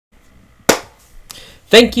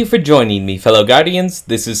Thank you for joining me, fellow Guardians.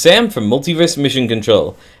 This is Sam from Multiverse Mission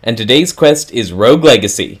Control, and today's quest is Rogue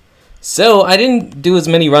Legacy. So, I didn't do as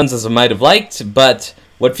many runs as I might have liked, but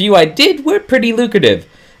what few I did were pretty lucrative.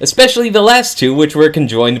 Especially the last two, which were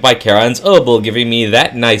conjoined by Charon's Obol, giving me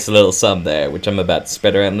that nice little sum there, which I'm about to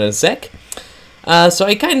spread around in a sec. So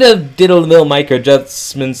I kind of did a little micro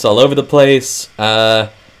adjustments all over the place. I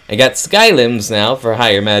got Skylimbs now for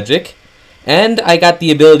higher magic. And I got the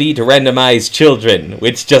ability to randomize children,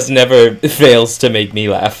 which just never fails to make me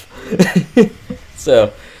laugh.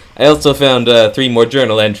 So, I also found 3 more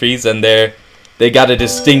journal entries, and they got a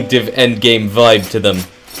distinctive endgame vibe to them.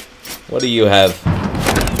 What do you have?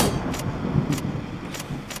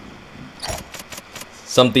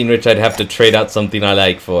 Something which I'd have to trade out something I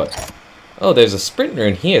like for. Oh, there's a sprinter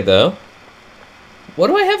in here, though. What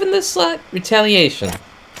do I have in this slot? Retaliation.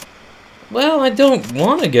 Well, I don't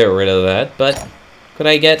want to get rid of that, but could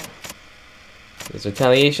I get... There's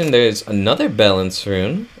retaliation, there's another balance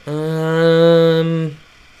rune.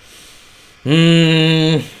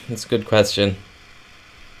 That's a good question.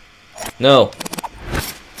 No.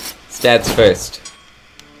 Stats first.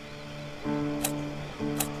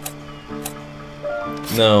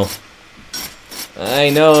 No.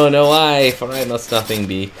 I know, no why, for I must nothing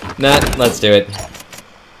be. Nah, let's do it.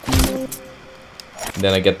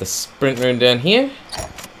 Then I get the sprint rune down here.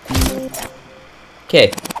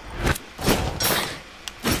 Okay.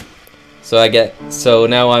 So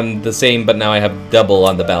now I'm the same, but now I have double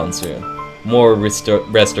on the balance rune. More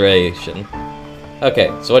restoration. Okay,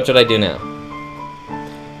 so what should I do now?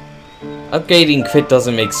 Upgrading crit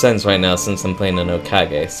doesn't make sense right now since I'm playing an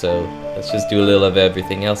Okage, so let's just do a little of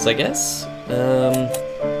everything else, I guess.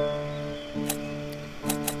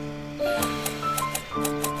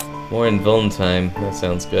 More invuln time, that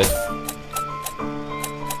sounds good.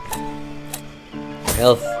 More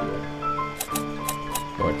health.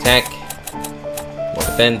 More attack. More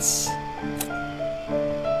defense.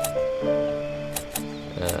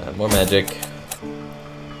 More magic.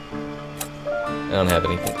 I don't have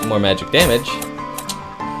anything. More magic damage.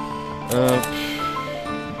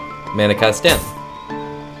 Mana cost down.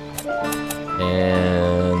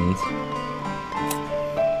 And...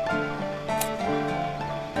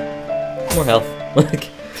 more health.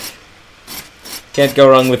 Can't go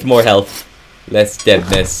wrong with more health. Less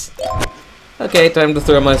deadness. Okay, time to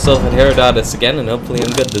throw myself at Herodotus again, and hopefully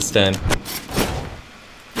I'm good this time.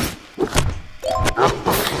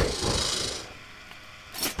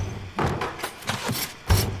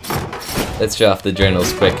 Let's show off the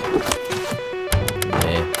journals quick.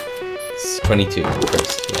 Okay. It's 22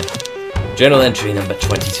 first, yeah. Journal entry number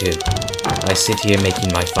 22. I sit here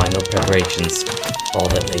making my final preparations. All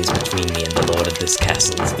that lays between me and the lord of this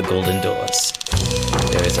castle is the golden doors.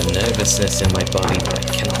 There is a nervousness in my body that I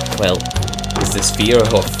cannot quell. Is this fear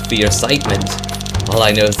or fear-sightement? All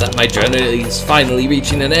I know is that my journey is finally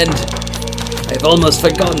reaching an end. I've almost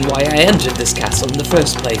forgotten why I entered this castle in the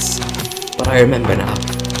first place. But I remember now.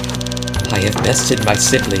 I have bested my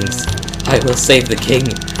siblings. I will save the king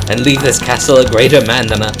and leave this castle a greater man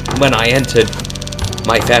than when I entered.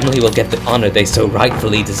 My family will get the honor they so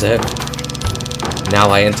rightfully deserve. Now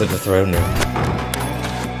I enter the throne room.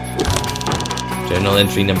 Journal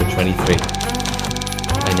entry number 23.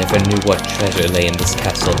 I never knew what treasure lay in this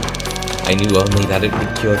castle. I knew only that it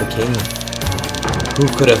would cure the king. Who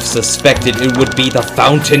could have suspected it would be the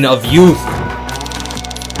fountain of youth?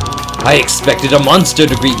 I expected a monster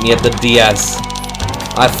to greet me at the Diaz.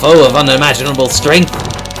 A foe of unimaginable strength.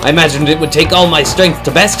 I imagined it would take all my strength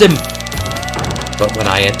to best him. But when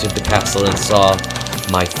I entered the castle and saw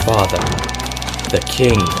my father, the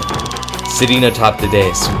king, sitting atop the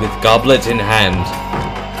dais with goblet in hand,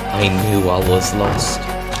 I knew all was lost.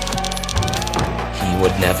 He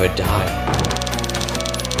would never die,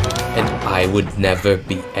 and I would never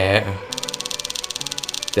be heir.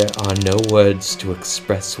 There are no words to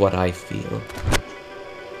express what I feel.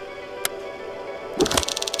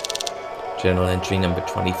 Journal entry number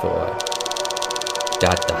 24. ...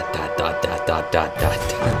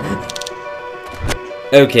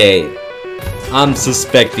 Okay. I'm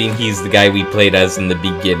suspecting he's the guy we played as in the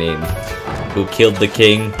beginning, who killed the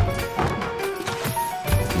king.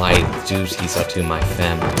 My duties are to my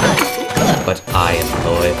family, but I am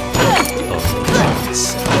loyal only to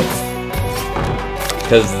myself.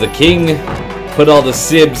 Because the king put all the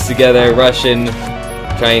Sibs together, Russian,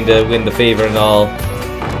 trying to win the favor and all.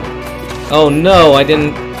 Oh no, I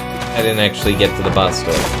didn't actually get to the boss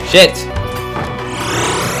door. Shit!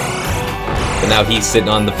 But now he's sitting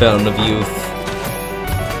on the Fountain of Youth.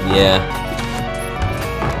 Yeah.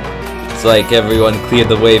 It's like everyone cleared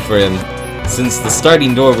the way for him. Since the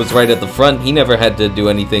starting door was right at the front, he never had to do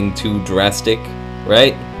anything too drastic,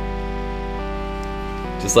 right?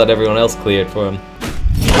 Just let everyone else clear it for him.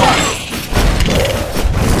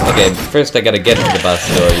 Okay, first I gotta get to the boss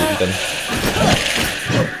door, even.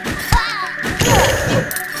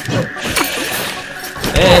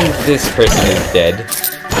 And this person is dead.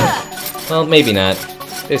 Well, maybe not.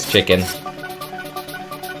 There's chicken.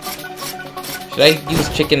 Should I use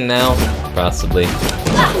chicken now? Possibly.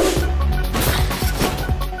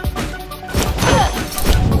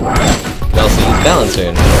 Can also use balance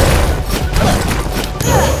turn.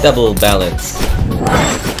 Double balance.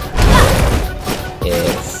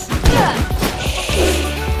 Yes.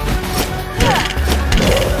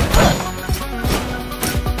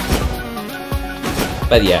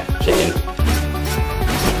 But yeah, chicken.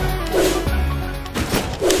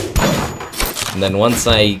 And then once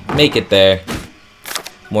I make it there,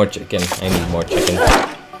 more chicken. I need more chicken.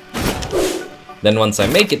 Then once I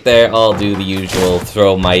make it there, I'll do the usual,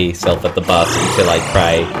 throw myself at the boss until I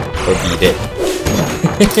cry or beat it.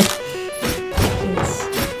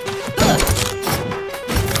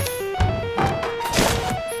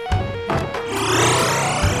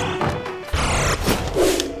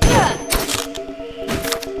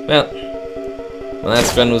 Well, the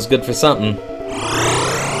last run was good for something.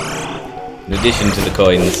 In addition to the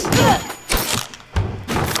coins.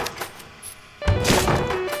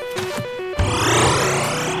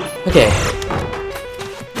 Okay.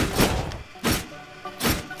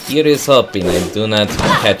 Here is hoping I do not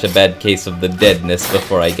catch a bad case of the deadness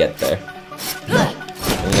before I get there. I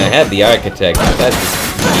mean, I had the architect, but that's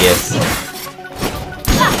just... yes.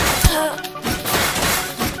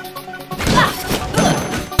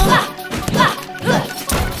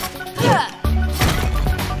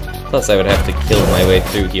 Plus I would have to kill my way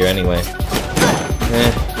through here anyway.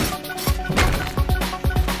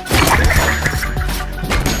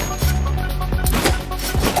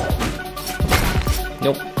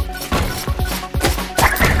 Nope.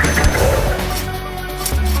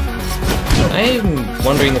 I'm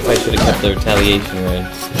wondering if I should have kept the retaliation range.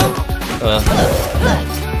 Well.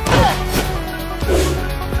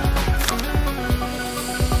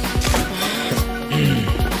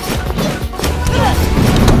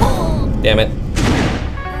 Damn it.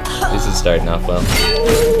 This is starting off well.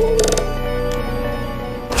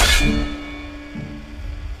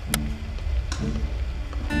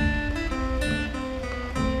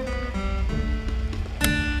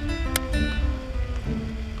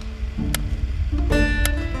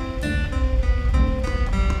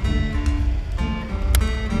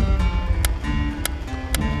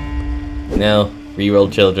 No, reroll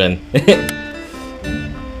children.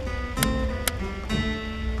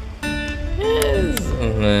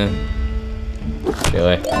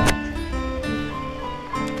 Sure.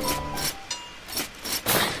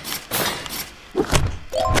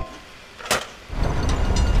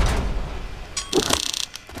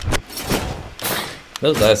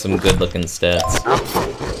 Those are some good looking stats.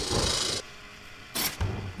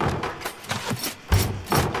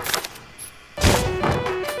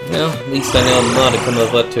 Well, at least I know a modicum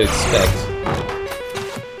of what to expect.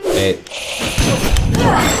 Wait.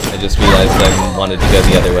 I just realized I wanted to go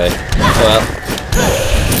the other way. Oh well.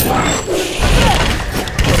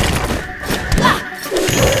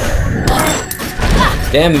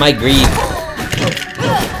 Damn my greed.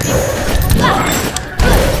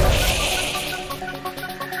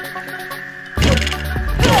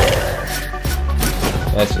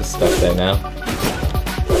 That's just stuck there now.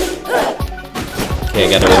 Okay, I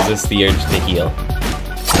gotta resist the urge to heal.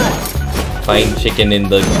 Find chicken in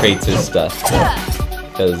the crates or stuff.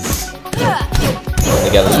 Because I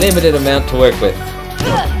got a limited amount to work with.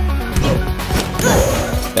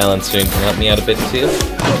 Balance turn can help me out a bit too.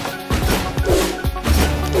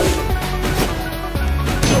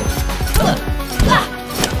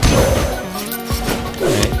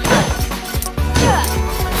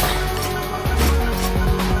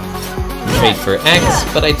 Trade for X,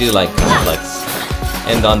 but I do like Complex.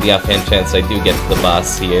 And on the offhand chance I do get to the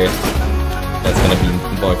boss here, that's gonna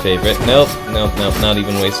be more favorite. Nope, nope, nope, not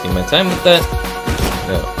even wasting my time with that.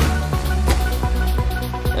 No.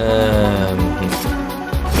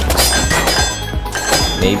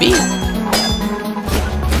 Maybe?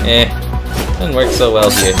 Doesn't work so well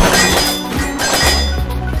here.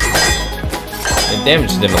 It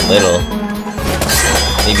damaged him a little.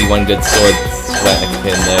 Maybe one good sword smack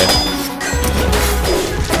in there.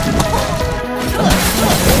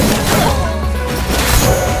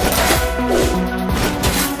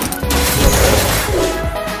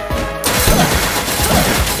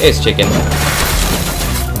 Here's chicken.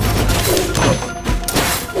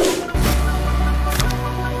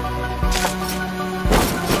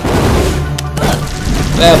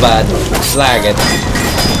 Well, bad. Slag it.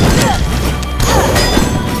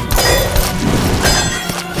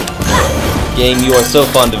 Game, you are so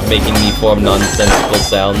fond of making me form nonsensical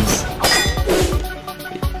sounds.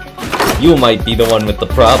 You might be the one with the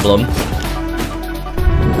problem.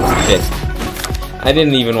 Shit. I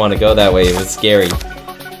didn't even want to go that way, it was scary.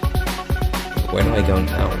 Where do I go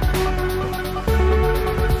now?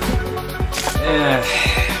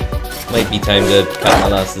 Might be time to cut my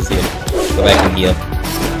losses here. Go back and heal.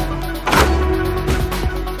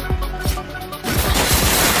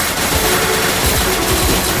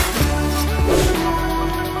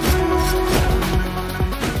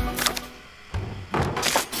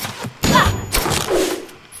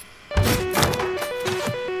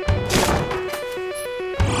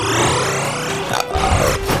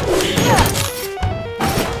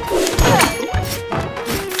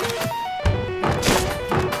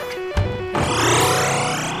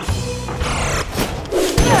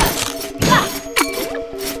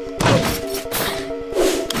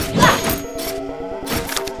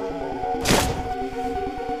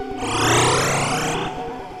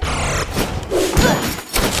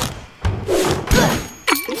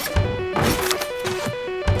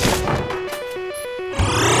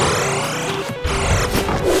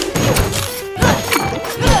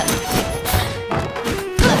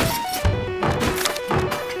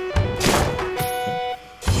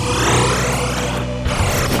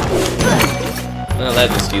 Well, that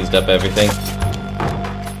just used up everything.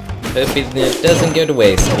 Hope it doesn't go to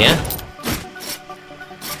waste, yeah?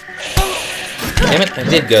 Damn it, I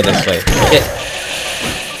did go this way. Shit.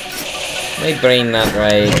 My brain not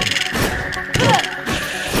right.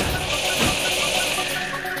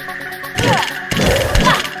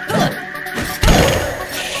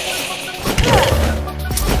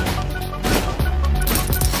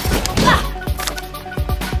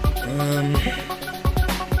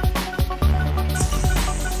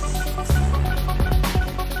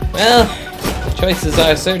 Well, the choices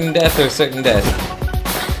are certain death or certain death.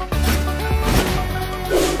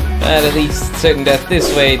 But at least certain death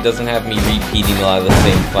this way doesn't have me repeating a lot of the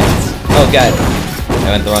same fights. Oh god,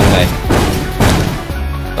 I went the wrong way.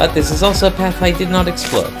 But this is also a path I did not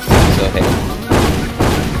explore, so hey.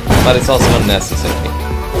 But it's also unnecessary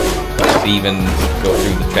to even go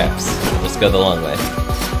through the traps. Just go the long way.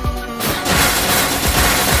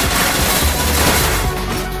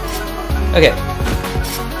 Okay.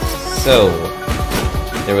 So,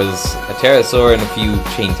 there was a pterosaur and a few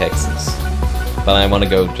chain Texans. But I want to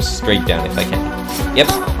go just straight down if I can. Yep.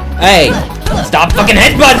 Hey! Stop fucking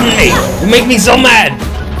headbutting me! You make me so mad!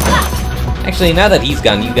 Actually, now that he's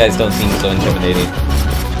gone, you guys don't seem so intimidating.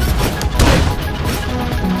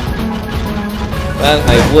 But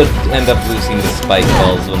I would end up losing the spike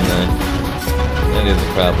balls, wouldn't I? That is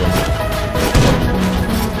a problem.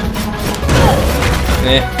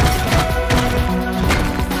 Eh.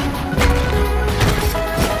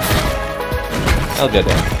 I'll go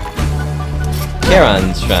down.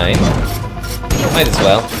 Charon's shrine. Might as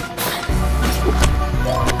well.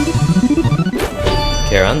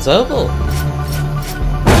 Charon's oval.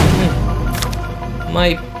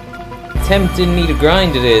 My tempted me to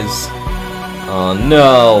grind it is. Oh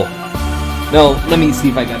no. No, let me see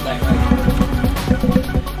if I got that right.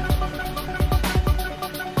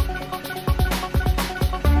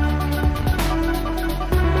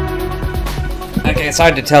 Okay, it's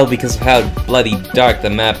hard to tell because of how bloody dark the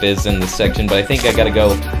map is in this section, but I think I gotta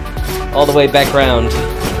go all the way back round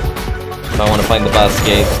if I want to find the boss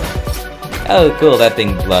gate. Oh, cool, that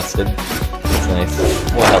thing busted. That's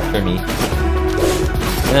nice. More help for me.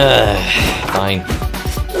 Fine.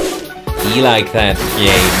 You like that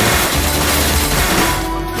game?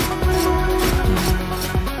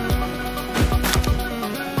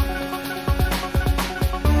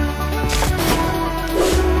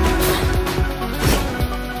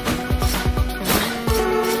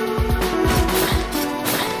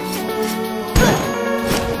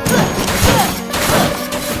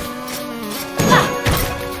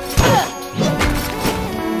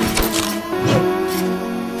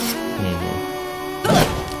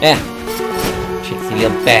 Yeah. Tricksy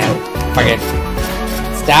little bad. Fuck it.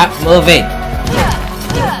 Stop moving.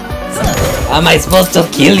 How am I supposed to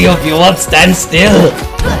kill you if you won't stand still?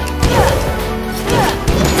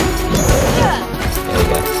 There we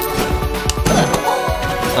go.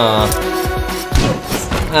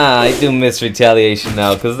 I do miss retaliation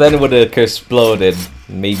now, because then it would have exploded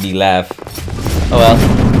and made me laugh. Oh well.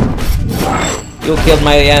 You killed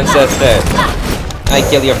my ancestor. I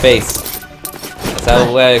kill your face. That's how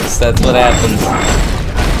it works, that's what happens.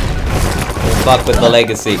 Fuck with the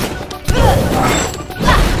legacy.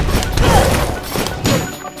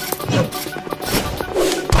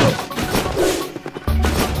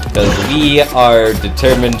 Because we are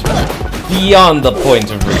determined beyond the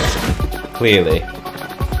point of reason. Clearly.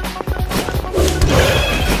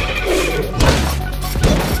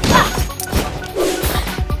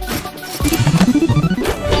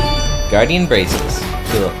 Guardian braces.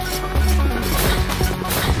 Cool.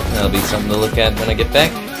 That'll be something to look at when I get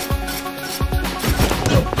back.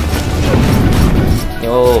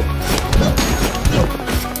 Oh.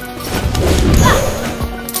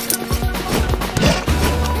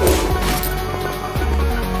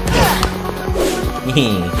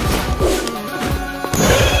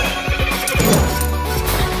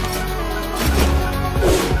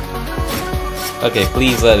 Okay,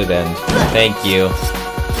 please let it end. Thank you.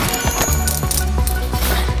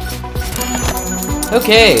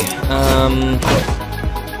 Okay,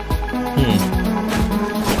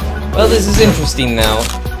 Well, this is interesting now.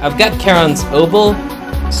 I've got Charon's Obol,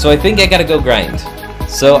 so I think I gotta go grind.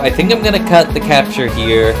 So I think I'm gonna cut the capture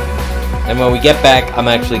here, and when we get back, I'm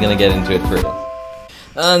actually gonna get into it for real.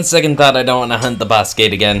 On second thought, I don't want to hunt the boss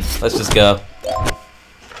gate again. Let's just go.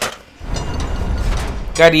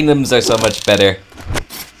 Guardian limbs are so much better.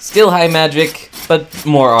 Still high magic, but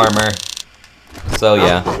more armor. So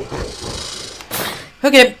yeah.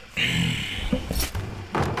 Okay.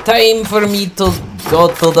 Time for me to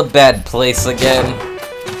go to the bad place again.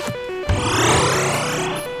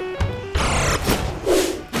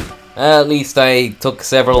 At least I took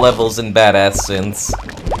several levels in Badass since.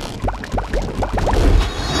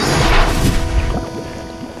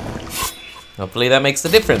 Hopefully that makes the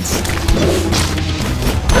difference.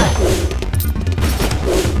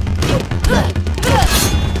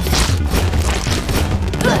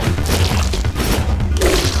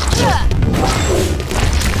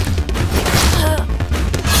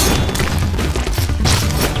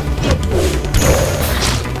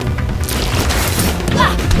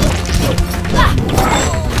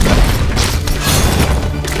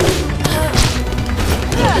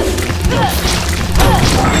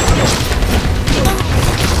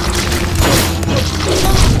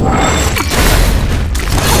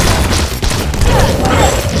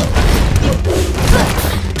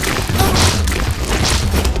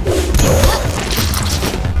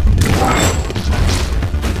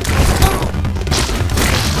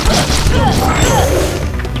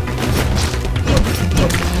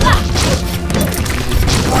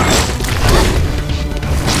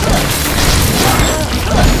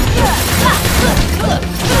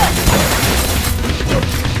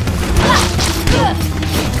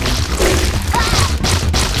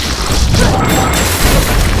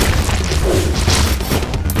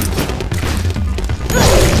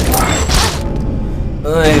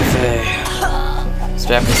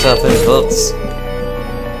 Strap yourself in, folks.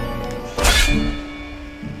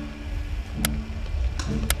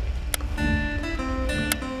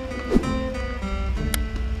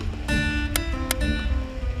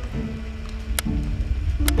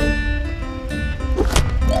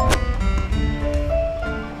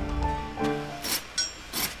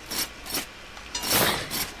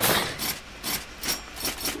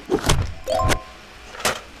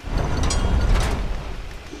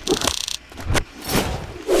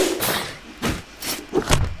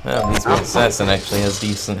 Well, at least my assassin actually has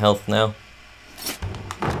decent health now.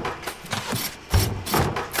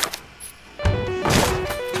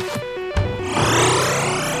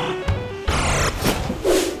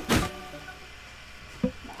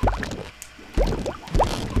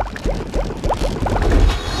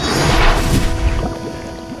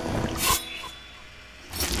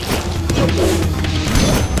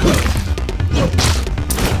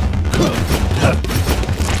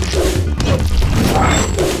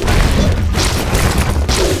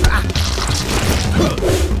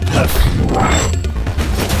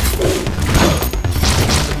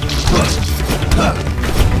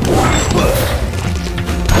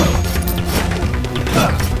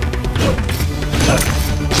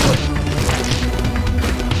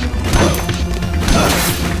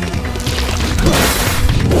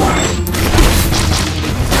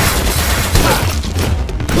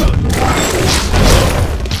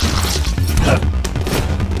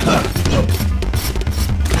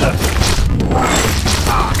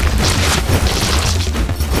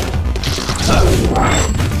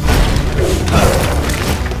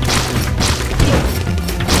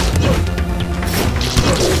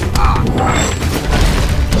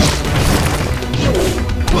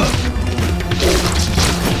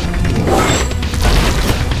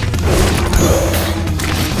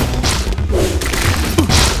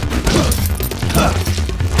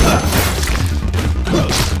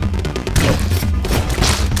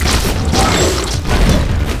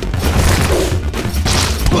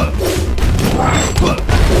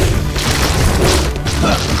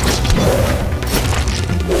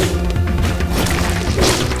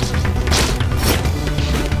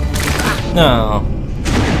 No.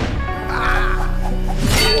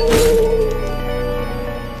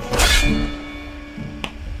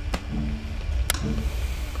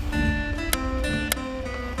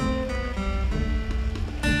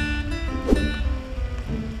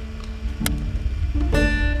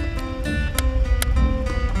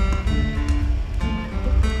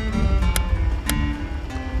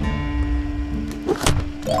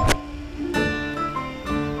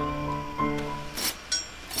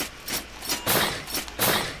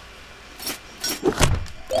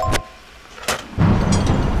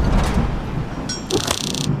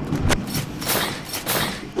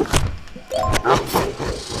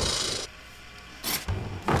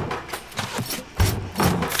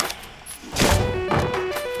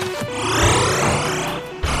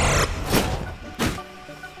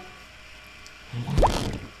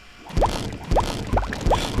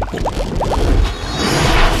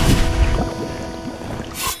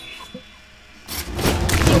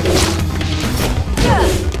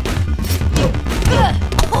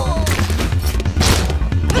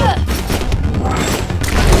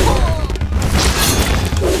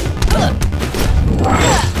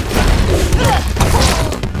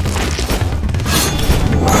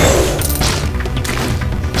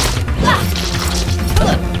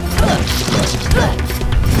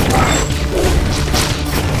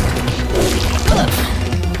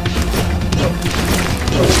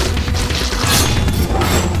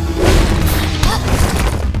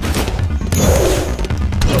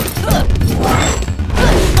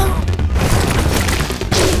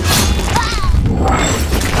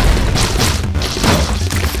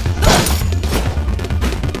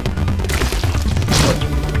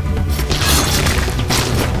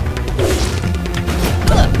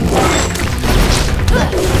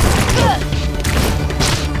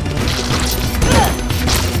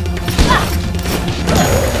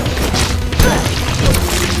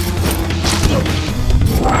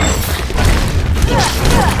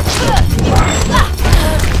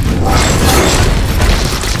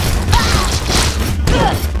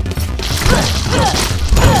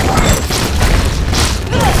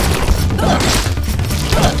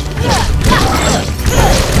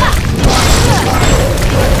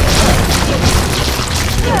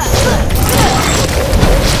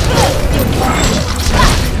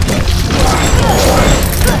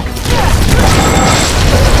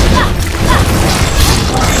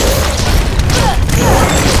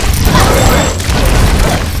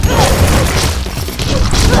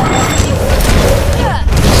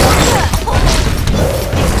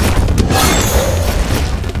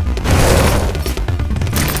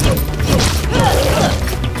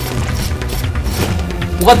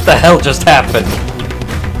 What the hell just happened?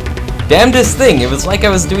 Damnedest thing, it was like I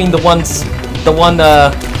was doing the one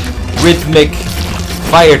rhythmic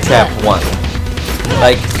fire trap one.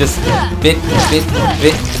 Like, just bit.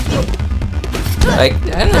 Like,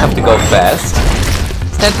 I didn't have to go fast.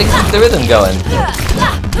 Just had to keep the rhythm going.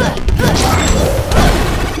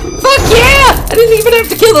 Fuck yeah! I didn't even have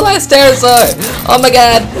to kill the last pterosaur! Oh my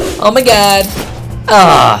god! Oh my god!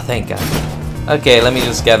 Ah, thank god. Okay, let me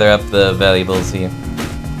just gather up the valuables here.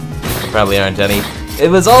 Probably aren't any.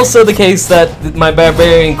 It was also the case that my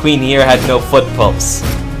barbarian queen here had no foot pulse.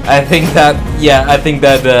 I think that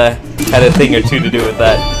had a thing or two to do with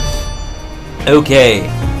that. Okay,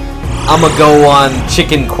 I'ma go on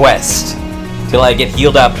chicken quest till I get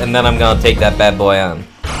healed up, and then I'm gonna take that bad boy on.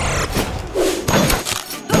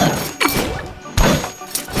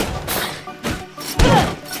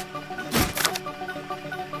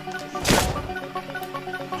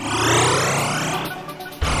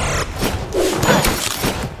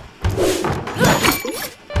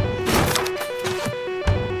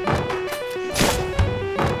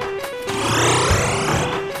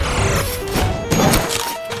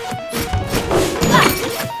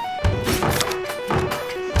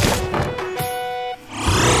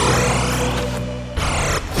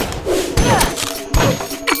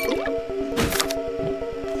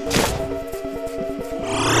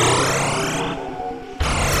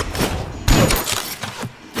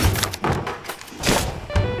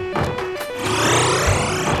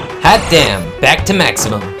 Hot damn, back to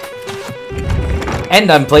maximum. And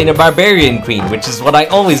I'm playing a barbarian queen, which is what I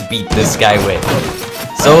always beat this guy with.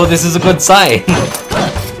 So this is a good sign.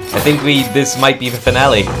 I think this might be the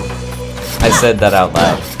finale. I said that out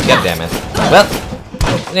loud. God damn it. Well,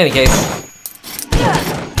 in any case.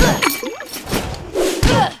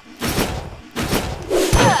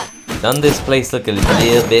 Doesn't this place look a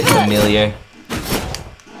little bit familiar?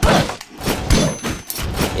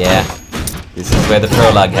 Yeah. This is where the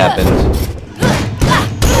prologue happened.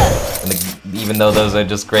 And even though those are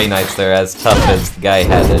just Grey Knights, they're as tough as the guy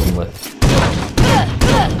had in with.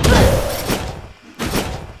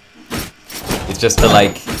 It's just to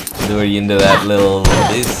like lure you into that little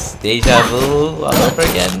this deja vu all over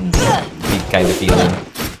again kind of feeling.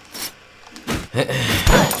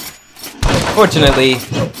 Fortunately,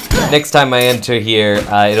 next time I enter here,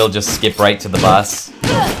 it'll just skip right to the boss.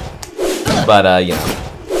 But you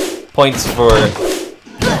know, points for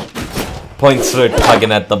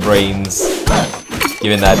tugging at the brains,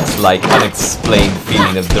 given that like unexplained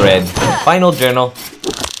feeling of dread. Final journal.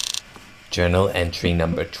 Journal entry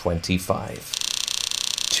number 25.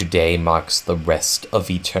 Today marks the rest of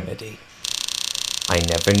eternity. I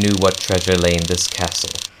never knew what treasure lay in this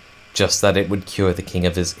castle, just that it would cure the king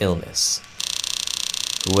of his illness.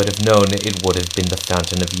 Who would have known it would have been the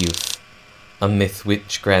fountain of youth, a myth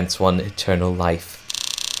which grants one eternal life.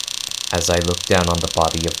 As I look down on the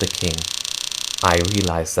body of the king, I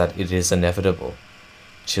realize that it is inevitable.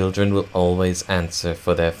 Children will always answer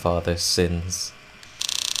for their father's sins.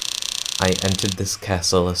 I entered this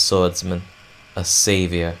castle a swordsman, a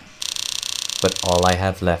savior, but all I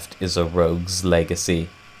have left is a rogue's legacy.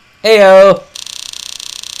 Ayo!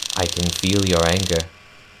 I can feel your anger,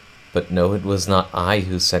 but know it was not I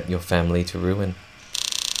who sent your family to ruin.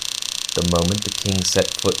 The moment the king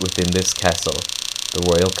set foot within this castle, the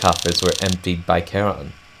royal coffers were emptied by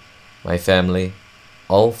Charon. My family,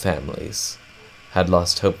 all families, had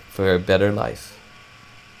lost hope for a better life.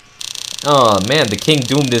 Oh man, the king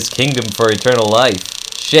doomed his kingdom for eternal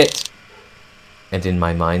life. Shit! And in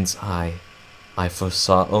my mind's eye, I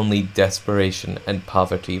foresaw only desperation and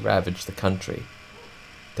poverty ravage the country.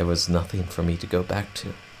 There was nothing for me to go back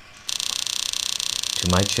to. To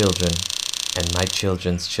my children, and my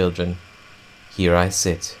children's children, here I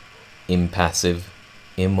sit, impassive,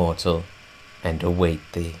 immortal, and await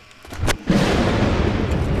thee.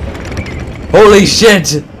 Holy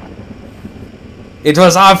shit! It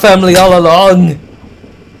was our family all along!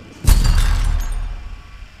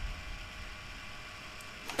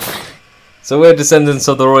 So we're descendants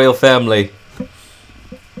of the royal family.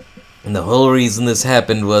 And the whole reason this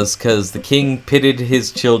happened was because the king pitted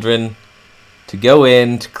his children to go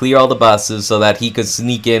in to clear all the bosses so that he could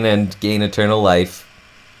sneak in and gain eternal life.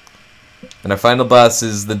 And our final boss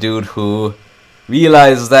is the dude who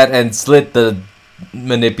realized that and slit the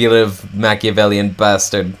manipulative Machiavellian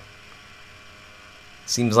bastard.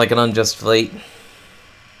 Seems like an unjust fate.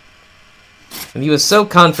 And he was so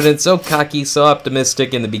confident, so cocky, so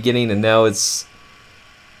optimistic in the beginning, and now it's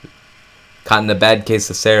caught in a bad case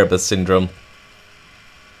of Cerebus syndrome.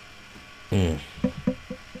 Here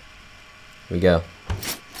we go.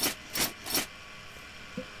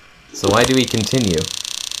 So why do we continue?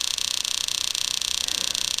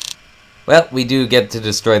 Well, we do get to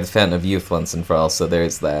destroy the Fountain of Youth once and for all, so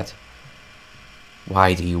there's that.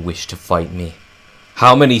 Why do you wish to fight me?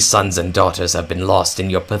 How many sons and daughters have been lost in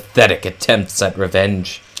your pathetic attempts at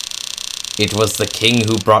revenge? It was the king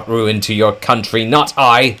who brought ruin to your country, not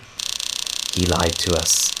I. He lied to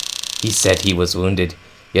us. He said he was wounded,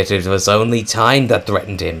 yet it was only time that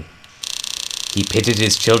threatened him. He pitted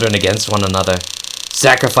his children against one another,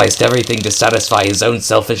 sacrificed everything to satisfy his own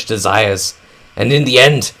selfish desires, and in the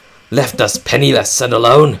end, left us penniless and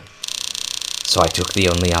alone. So I took the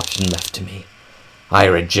only option left to me. I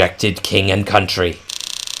rejected king and country,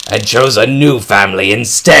 and chose a new family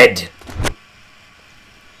instead.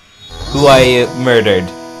 Who I murdered.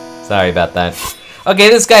 Sorry about that. Okay,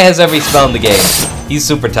 this guy has every spell in the game. He's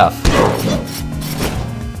super tough.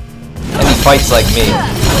 And he fights like me.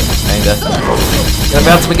 Kinda. Gonna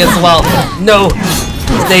bounce him against the wall. No!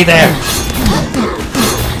 Stay there!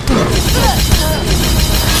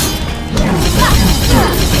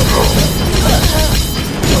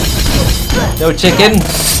 No chicken?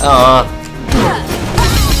 Aww.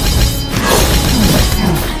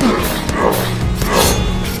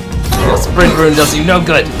 Your sprint rune does you no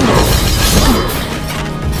good.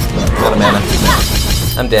 Out of mana.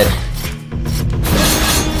 I'm dead.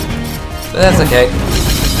 But that's okay.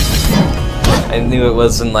 I knew it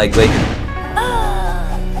wasn't likely.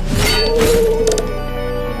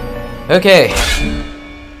 Okay.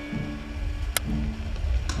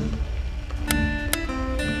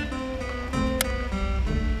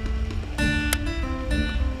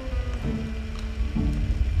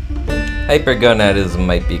 Hypergonadism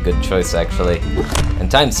might be a good choice, actually. And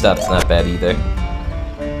time stop's not bad either.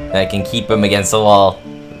 I can keep him against the wall.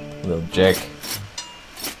 Little jerk.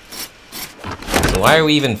 So why are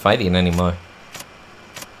we even fighting anymore?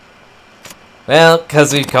 Well,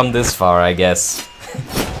 because we've come this far, I guess.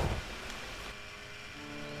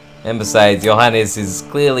 And besides, Johannes is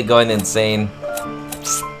clearly going insane.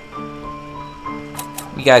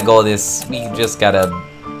 We gotta go this. We just gotta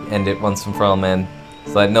end it once and for all, man.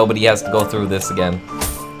 So that nobody has to go through this again.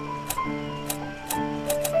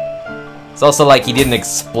 It's also like he didn't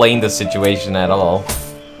explain the situation at all.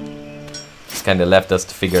 Just kinda left us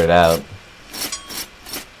to figure it out.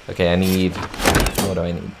 Okay, I need... What do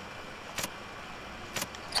I need?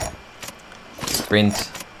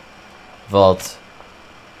 Sprint. Vault.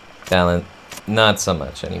 Talent. Not so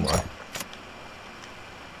much anymore.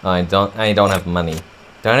 Oh, I don't have money.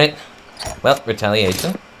 Darn it. Well,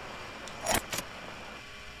 retaliation.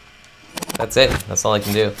 That's it. That's all I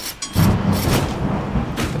can do.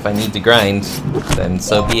 If I need to grind, then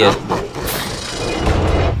so be it.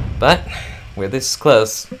 But we're this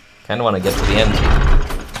close. Kind of want to get to the end.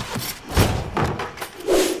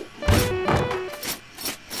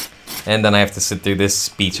 And then I have to sit through this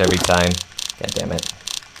speech every time. God damn it.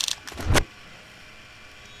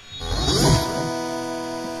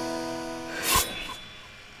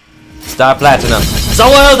 Star Platinum. So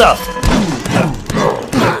well done!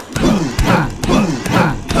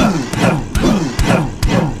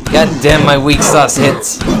 God damn, my weak sauce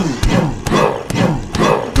hits.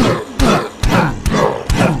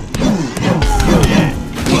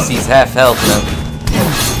 DC's half health now.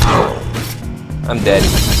 I'm dead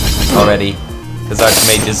already, because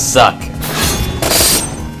archmages suck.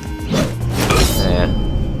 Yeah.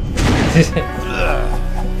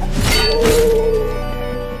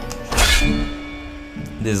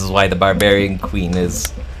 This is why the Barbarian Queen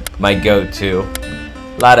is my go-to.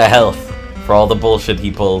 Lot of health for all the bullshit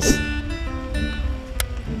he pulls.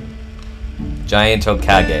 Giant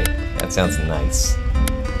Hokage. That sounds nice.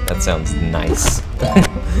 That sounds nice.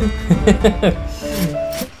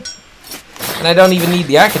 And I don't even need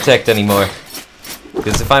the architect anymore.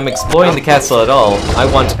 Because if I'm exploring the castle at all, I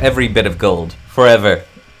want every bit of gold. Forever.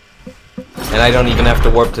 And I don't even have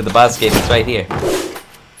to warp to the boss gate, it's right here.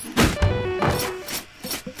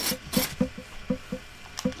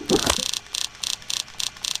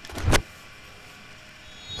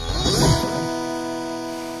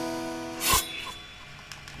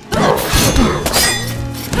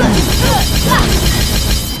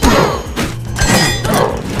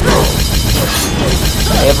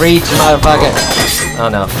 Reach, motherfucker! Oh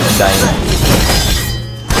no, I'm dying.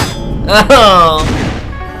 Oh!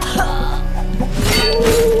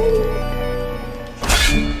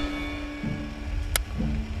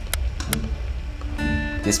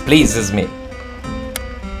 Displeases me.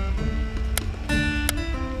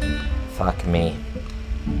 Fuck me.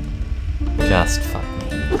 Just fuck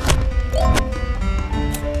me.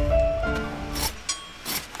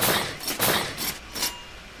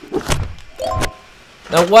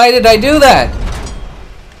 Now why did I do that?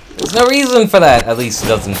 There's no reason for that. At least it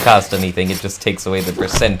doesn't cost anything, it just takes away the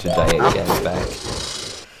percentage I get back.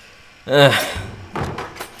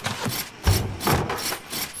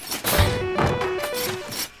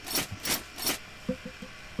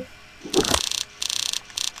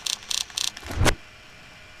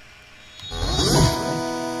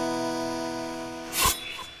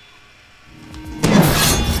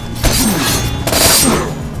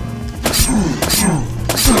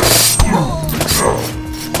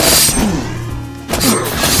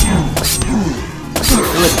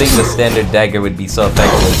 I think the standard dagger would be so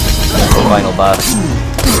effective against the final boss.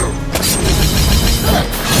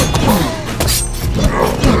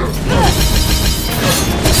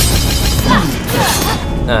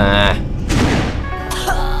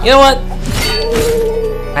 You know what?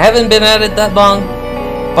 I haven't been at it that long,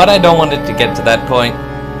 but I don't want it to get to that point.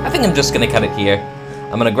 I think I'm just gonna cut it here.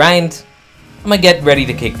 I'm gonna grind. I'm gonna get ready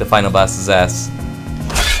to kick the final boss's ass.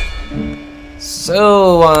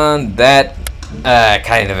 So on that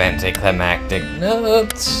kind of anticlimactic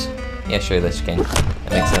note. Yeah, sure, Lich King.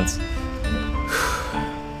 That makes sense.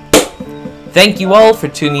 Thank you all for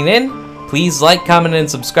tuning in. Please like, comment, and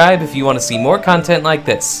subscribe if you want to see more content like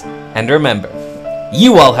this. And remember,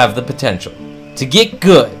 you all have the potential to get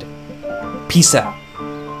good. Peace out.